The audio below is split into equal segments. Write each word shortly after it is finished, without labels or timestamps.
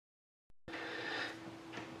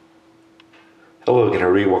Hello again,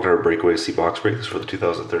 everybody. Welcome to our breakaway C box breaks for the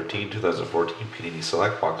 2013-2014 Panini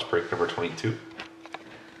Select box break number 22.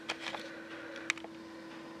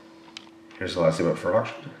 Here's the last name up for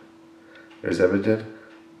auction. There's Edmonton.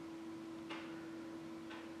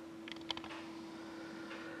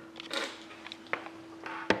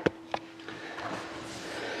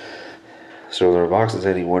 So our box is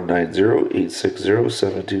any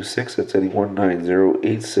 190-860-726. That's any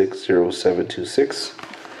 190-860-726.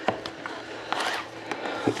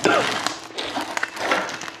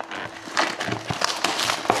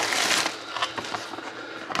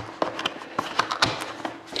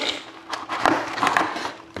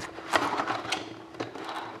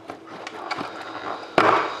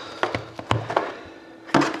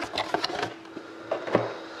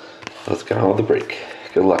 Let's get on with the break.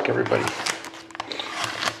 Good luck, everybody.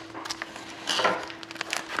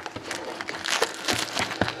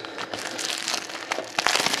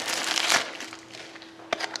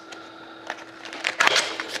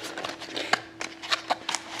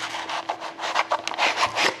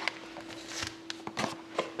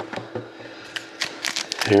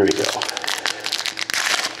 Here we go.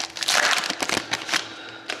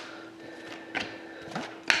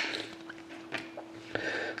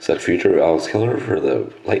 Set future of Alex Killer for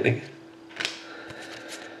the Lightning.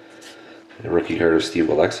 A rookie card of Steve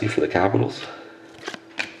Alexi for the Capitals.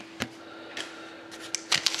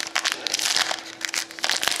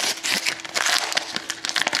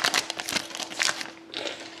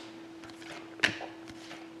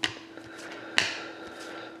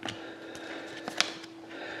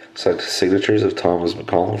 Set signatures of Thomas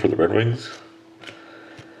McCollum for the Red Wings.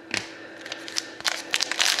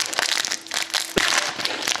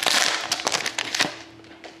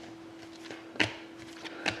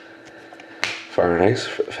 Fire and Ice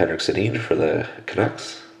of Henrik Sedin for the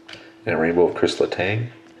Canucks. And a rainbow of Chris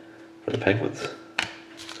Letang for the Penguins.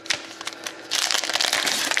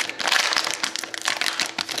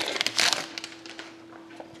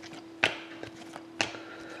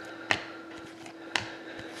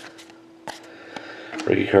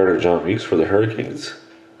 Ricky Carter, John Meeks for the Hurricanes.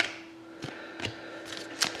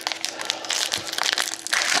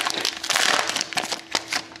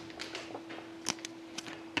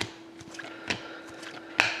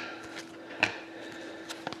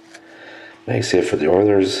 Nice hit for the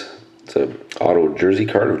Oilers. It's an auto jersey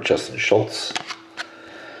card of Justin Schultz.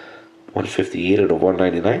 158 out of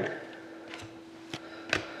 199.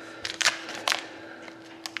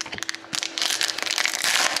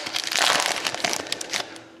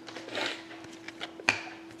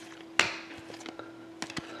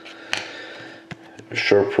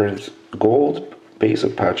 Short print gold base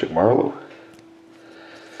of Patrick Marleau.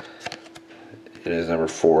 It is number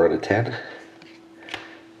 4 out of 10.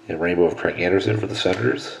 And rainbow of Craig Anderson for the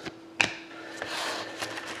Senators.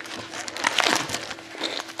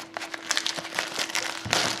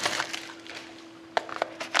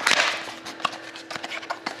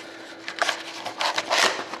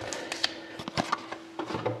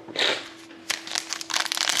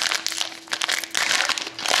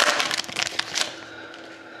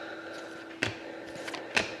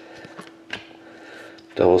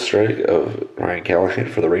 Double strike of Ryan Callahan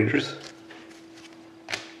for the Rangers.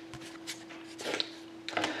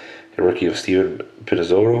 A rookie of Steven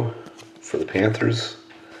Pinizzotto for the Panthers.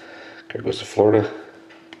 Card goes to Florida.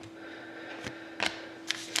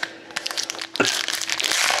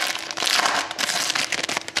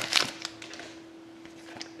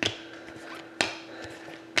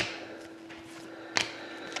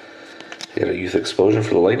 Got a youth explosion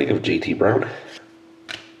for the Lightning of JT Brown.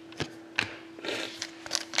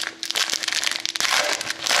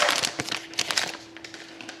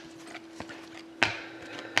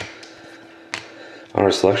 Our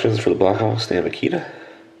selections for the Blackhawks, Stan Mikita.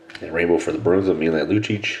 And rainbow for the Bruins of Milan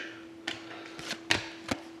Lucic.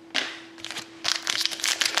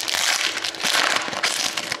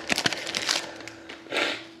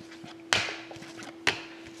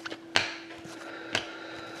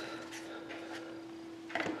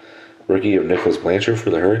 Rookie of Nicholas Blanchard for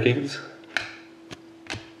the Hurricanes.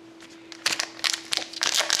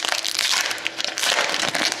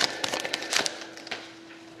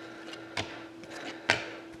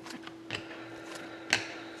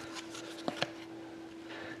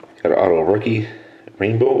 Got an auto rookie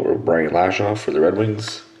rainbow or Brian Lashoff for the Red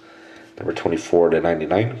Wings, number 24 to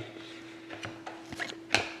 99.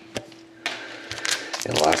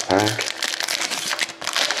 And the last pack.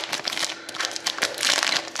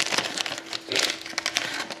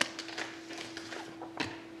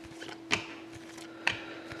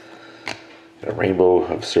 A rainbow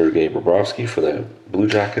of Sergei Bobrovsky for the Blue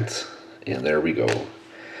Jackets. And there we go.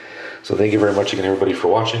 So thank you very much again, everybody, for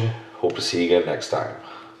watching. Hope to see you again next time.